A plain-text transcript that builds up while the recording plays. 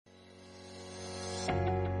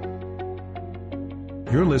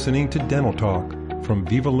You're listening to Dental Talk from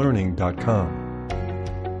VivaLearning.com.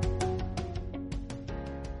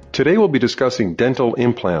 Today we'll be discussing dental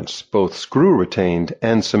implants, both screw-retained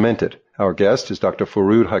and cemented. Our guest is Dr.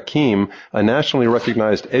 Foroud Hakim, a nationally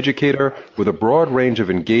recognized educator with a broad range of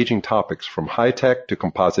engaging topics from high-tech to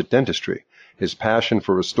composite dentistry. His passion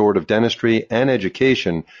for restorative dentistry and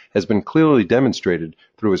education has been clearly demonstrated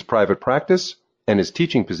through his private practice and his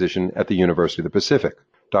teaching position at the University of the Pacific.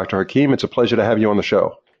 Dr. Hakim, it's a pleasure to have you on the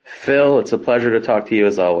show. Phil, it's a pleasure to talk to you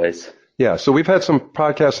as always. Yeah, so we've had some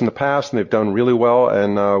podcasts in the past, and they've done really well,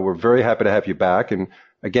 and we're very happy to have you back. And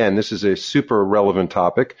again, this is a super relevant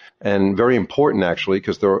topic and very important, actually,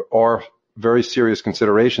 because there are very serious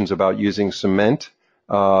considerations about using cement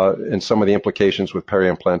and some of the implications with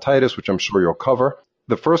peri-implantitis, which I'm sure you'll cover.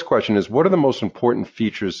 The first question is, what are the most important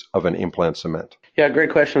features of an implant cement? Yeah,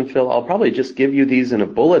 great question, Phil. I'll probably just give you these in a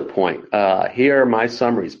bullet point. Here are my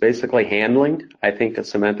summaries. Basically, handling. I think a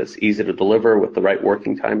cement that's easy to deliver with the right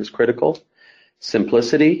working time is critical.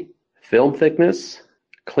 Simplicity, film thickness,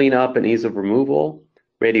 cleanup and ease of removal,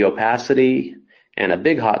 radiopacity, and a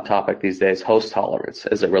big hot topic these days, host tolerance,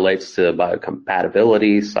 as it relates to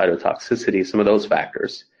biocompatibility, cytotoxicity, some of those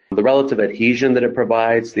factors. The relative adhesion that it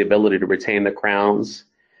provides, the ability to retain the crowns,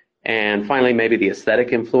 and finally, maybe the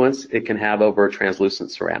aesthetic influence it can have over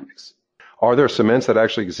translucent ceramics. Are there cements that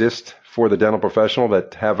actually exist for the dental professional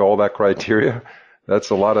that have all that criteria? That's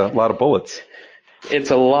a lot of bullets.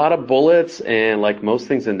 It's a lot of bullets, and like most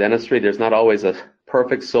things in dentistry, there's not always a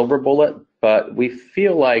perfect silver bullet, but we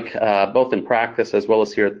feel like both in practice as well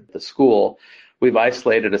as here at the school, we've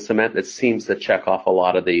isolated a cement that seems to check off a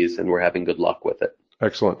lot of these, and we're having good luck with it.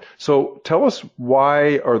 Excellent. So tell us,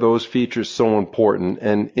 why are those features so important?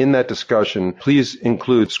 And in that discussion, please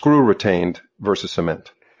include screw-retained versus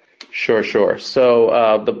cement. Sure.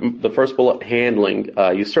 So the first bullet, handling,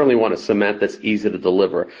 you certainly want a cement that's easy to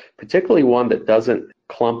deliver, particularly one that doesn't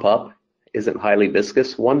clump up, isn't highly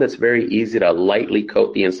viscous, one that's very easy to lightly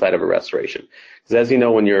coat the inside of a restoration. Because as you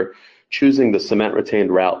know, when you're choosing the cement retained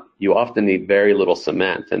route, you often need very little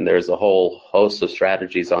cement, and there's a whole host of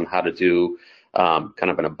strategies on how to do kind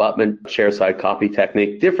of an abutment, chair-side copy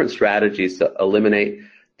technique, different strategies to eliminate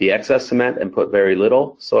the excess cement and put very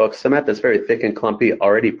little. So a cement that's very thick and clumpy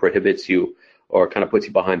already prohibits you or kind of puts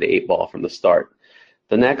you behind the eight ball from the start.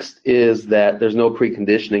 The next is that there's no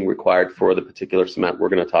preconditioning required for the particular cement we're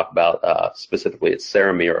going to talk about. Specifically, it's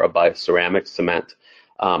Ceramir or bioceramic cement.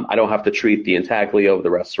 I don't have to treat the intaglio of the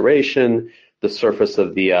restoration, the surface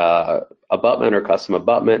of the abutment or custom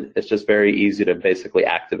abutment. It's just very easy to basically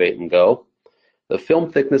activate and go. The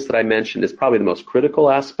film thickness that I mentioned is probably the most critical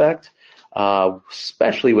aspect,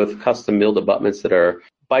 especially with custom milled abutments that are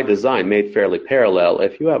by design made fairly parallel.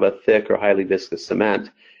 If you have a thick or highly viscous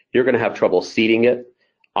cement, you're going to have trouble seating it.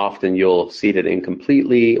 Often you'll seat it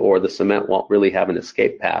incompletely, or the cement won't really have an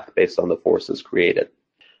escape path based on the forces created.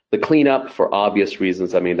 The cleanup, for obvious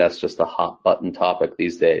reasons, I mean, that's just a hot button topic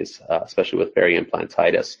these days, especially with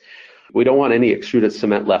peri-implantitis. We don't want any extruded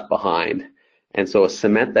cement left behind. And so a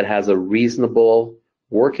cement that has a reasonable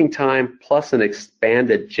working time plus an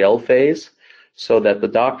expanded gel phase so that the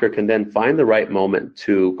doctor can then find the right moment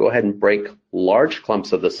to go ahead and break large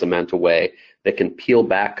clumps of the cement away that can peel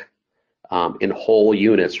back in whole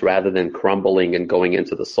units rather than crumbling and going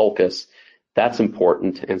into the sulcus. That's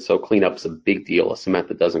important, and so cleanup's a big deal, a cement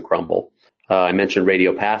that doesn't crumble. I mentioned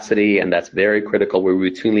radiopacity, and that's very critical. We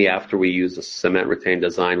routinely, after we use a cement retained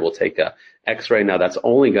design, we'll take a X-ray. Now, that's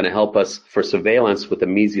only going to help us for surveillance with the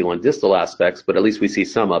mesial and distal aspects, but at least we see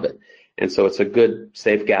some of it. And so it's a good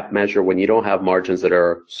safe gap measure when you don't have margins that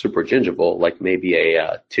are super gingival, like maybe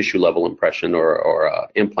a tissue level impression or a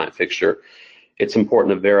implant fixture. It's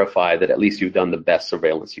important to verify that at least you've done the best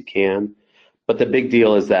surveillance you can. But the big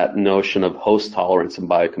deal is that notion of host tolerance and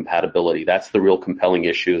biocompatibility. That's the real compelling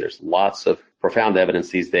issue. There's lots of profound evidence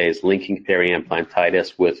these days linking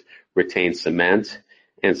peri-implantitis with retained cement.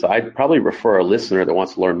 And so I'd probably refer a listener that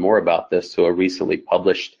wants to learn more about this to a recently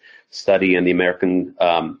published study in the American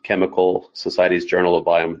Chemical Society's Journal of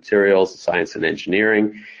Biomaterials, Science and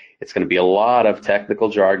Engineering. It's going to be a lot of technical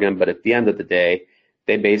jargon, but at the end of the day,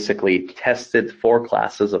 they basically tested 4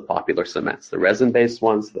 classes of popular cements, the resin-based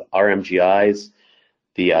ones, the RMGIs,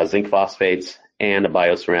 the zinc phosphates, and a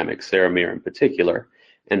bioceramic, Ceramir in particular,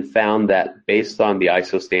 and found that based on the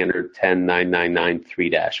ISO standard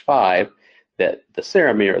 10993-5, that the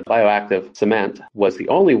Ceramir, the bioactive cement, was the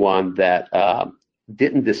only one that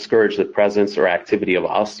didn't discourage the presence or activity of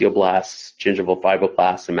osteoblasts, gingival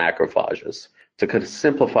fibroblasts, and macrophages. To kind of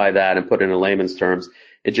simplify that and put it in layman's terms,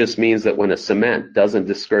 it just means that when a cement doesn't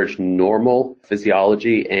discourage normal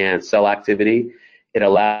physiology and cell activity, it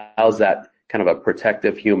allows that kind of a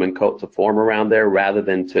protective human coat to form around there rather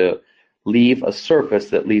than to leave a surface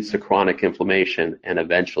that leads to chronic inflammation and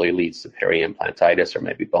eventually leads to peri-implantitis or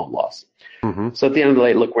maybe bone loss. So at the end of the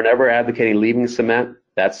day, look, we're never advocating leaving cement.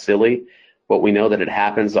 That's silly. But we know that it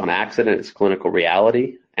happens on accident. It's clinical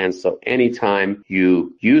reality. And so anytime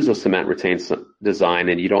you use a cement retained design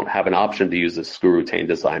and you don't have an option to use a screw retained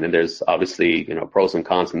design, and there's obviously, pros and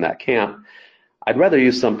cons in that camp, I'd rather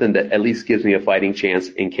use something that at least gives me a fighting chance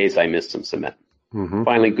in case I miss some cement.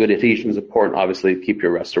 Finally, good adhesion is important, obviously, to keep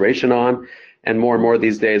your restoration on. And more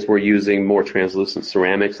these days, we're using more translucent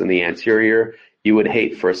ceramics in the anterior. You would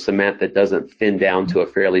hate for a cement that doesn't thin down to a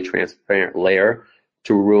fairly transparent layer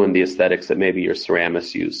to ruin the aesthetics that maybe your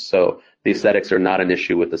ceramics use. So the aesthetics are not an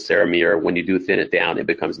issue with the Ceramir. When you do thin it down, it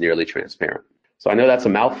becomes nearly transparent. So I know that's a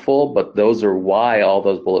mouthful, but those are why all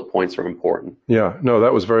those bullet points are important. Yeah, no,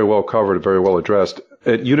 that was very well covered, very well addressed.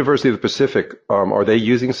 At University of the Pacific, are they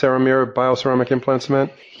using Ceramir bioceramic implant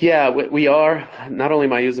cement? Yeah, we are. Not only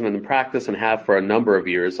am I using them in practice and have for a number of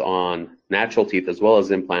years on natural teeth as well as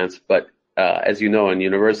implants, but as you know, in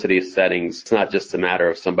university settings, it's not just a matter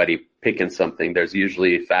of somebody picking something. There's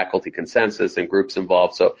usually faculty consensus and groups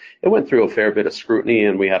involved. So it went through a fair bit of scrutiny,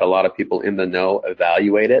 and we had a lot of people in the know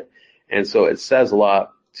evaluate it. And so it says a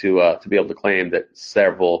lot to be able to claim that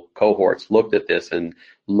several cohorts looked at this and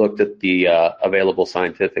looked at the available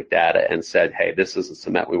scientific data and said, hey, this is the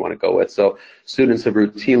cement we want to go with. So students have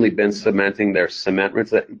routinely been cementing their cement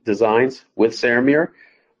designs with Ceramir.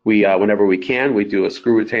 We, whenever we can, we do a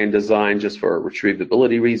screw retained design just for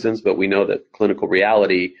retrievability reasons, but we know that clinical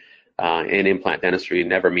reality in implant dentistry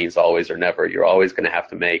never means always or never. You're always going to have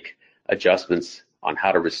to make adjustments on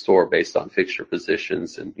how to restore based on fixture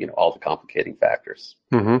positions and all the complicating factors.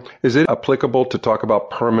 Is it applicable to talk about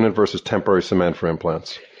permanent versus temporary cement for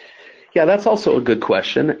implants? Yeah, that's also a good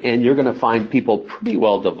question, and you're going to find people pretty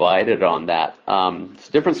well divided on that. It's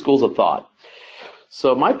different schools of thought.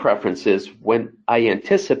 So my preference is when I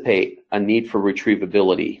anticipate a need for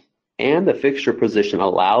retrievability and the fixture position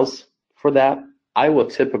allows for that, I will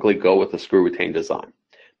typically go with a screw retained design.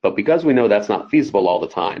 But because we know that's not feasible all the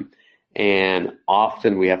time, and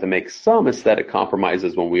often we have to make some aesthetic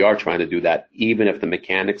compromises when we are trying to do that, even if the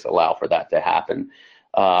mechanics allow for that to happen,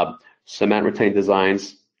 cement retained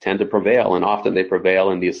designs tend to prevail, and often they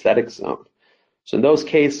prevail in the aesthetic zone. So in those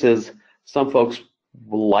cases, some folks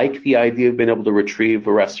like the idea of being able to retrieve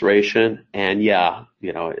a restoration. And yeah,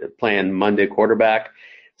 playing Monday quarterback,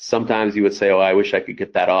 sometimes you would say, oh, I wish I could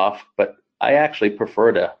get that off. But I actually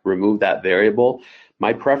prefer to remove that variable.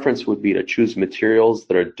 My preference would be to choose materials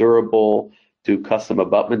that are durable, do custom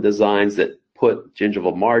abutment designs that put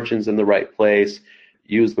gingival margins in the right place,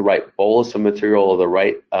 use the right bolus of material or the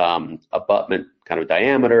right abutment kind of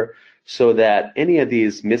diameter so that any of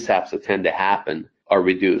these mishaps that tend to happen are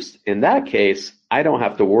reduced. In that case, I don't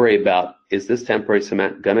have to worry about, is this temporary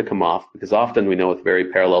cement going to come off? Because often we know with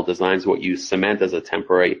very parallel designs, what you cement as a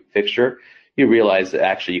temporary fixture, you realize that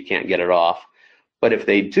actually you can't get it off. But if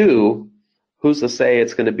they do, who's to say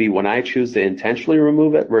it's going to be when I choose to intentionally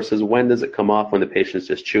remove it versus when does it come off when the patient's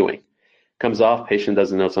just chewing? Comes off, patient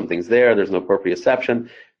doesn't know something's there, there's no proprioception.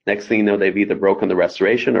 Next thing you know, they've either broken the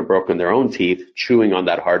restoration or broken their own teeth, chewing on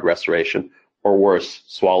that hard restoration, or worse,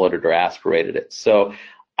 swallowed it or aspirated it. So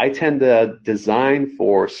I tend to design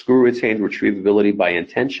for screw retained retrievability by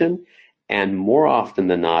intention, and more often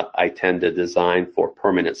than not, I tend to design for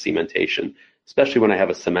permanent cementation, especially when I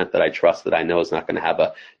have a cement that I trust that I know is not going to have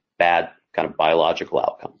a bad kind of biological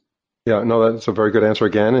outcome. Yeah, no, that's a very good answer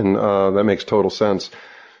again, and that makes total sense.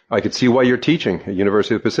 I could see why you're teaching at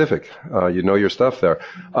University of the Pacific. You know your stuff there.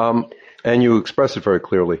 And you express it very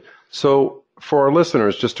clearly. So for our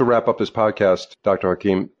listeners, just to wrap up this podcast, Dr.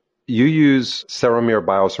 Hakim, you use Ceramir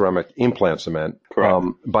bioceramic implant cement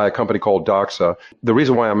by a company called Doxa. The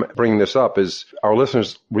reason why I'm bringing this up is our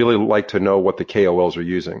listeners really like to know what the KOLs are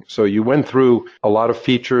using. So you went through a lot of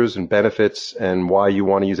features and benefits and why you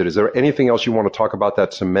want to use it. Is there anything else you want to talk about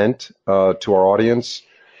that cement to our audience?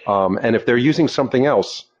 And if they're using something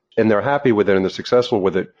else and they're happy with it and they're successful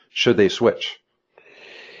with it, should they switch?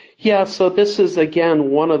 Yeah, so this is,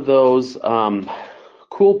 again, one of those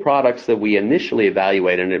cool products that we initially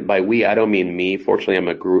evaluated, and by we, I don't mean me. Fortunately,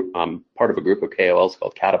 I'm part of a group of KOLs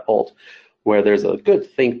called Catapult, where there's a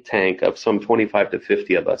good think tank of some 25 to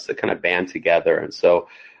 50 of us that kind of band together, and so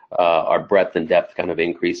our breadth and depth kind of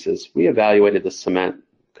increases. We evaluated the cement,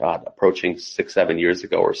 approaching 6-7 years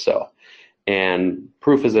ago or so, and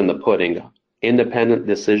proof is in the pudding. Independent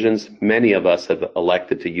decisions, many of us have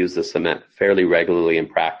elected to use the cement fairly regularly in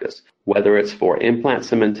practice, whether it's for implant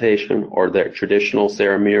cementation or their traditional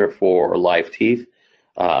Ceramir for live teeth,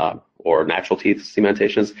 or natural teeth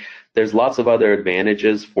cementations. There's lots of other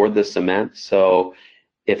advantages for the cement. So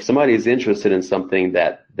if somebody is interested in something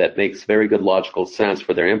that makes very good logical sense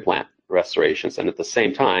for their implant restorations, and at the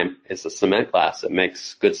same time it's a cement class that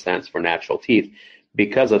makes good sense for natural teeth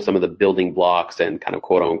because of some of the building blocks and kind of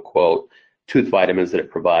quote unquote tooth vitamins that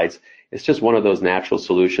it provides, it's just one of those natural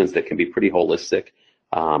solutions that can be pretty holistic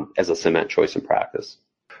as a cement choice in practice.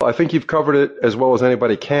 Well, I think you've covered it as well as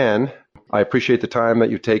anybody can. I appreciate the time that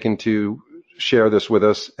you've taken to share this with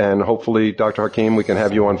us, and hopefully, Dr. Hakim, we can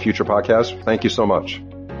have you on future podcasts. Thank you so much.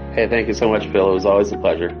 Hey, thank you so much, Phil. It was always a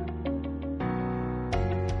pleasure.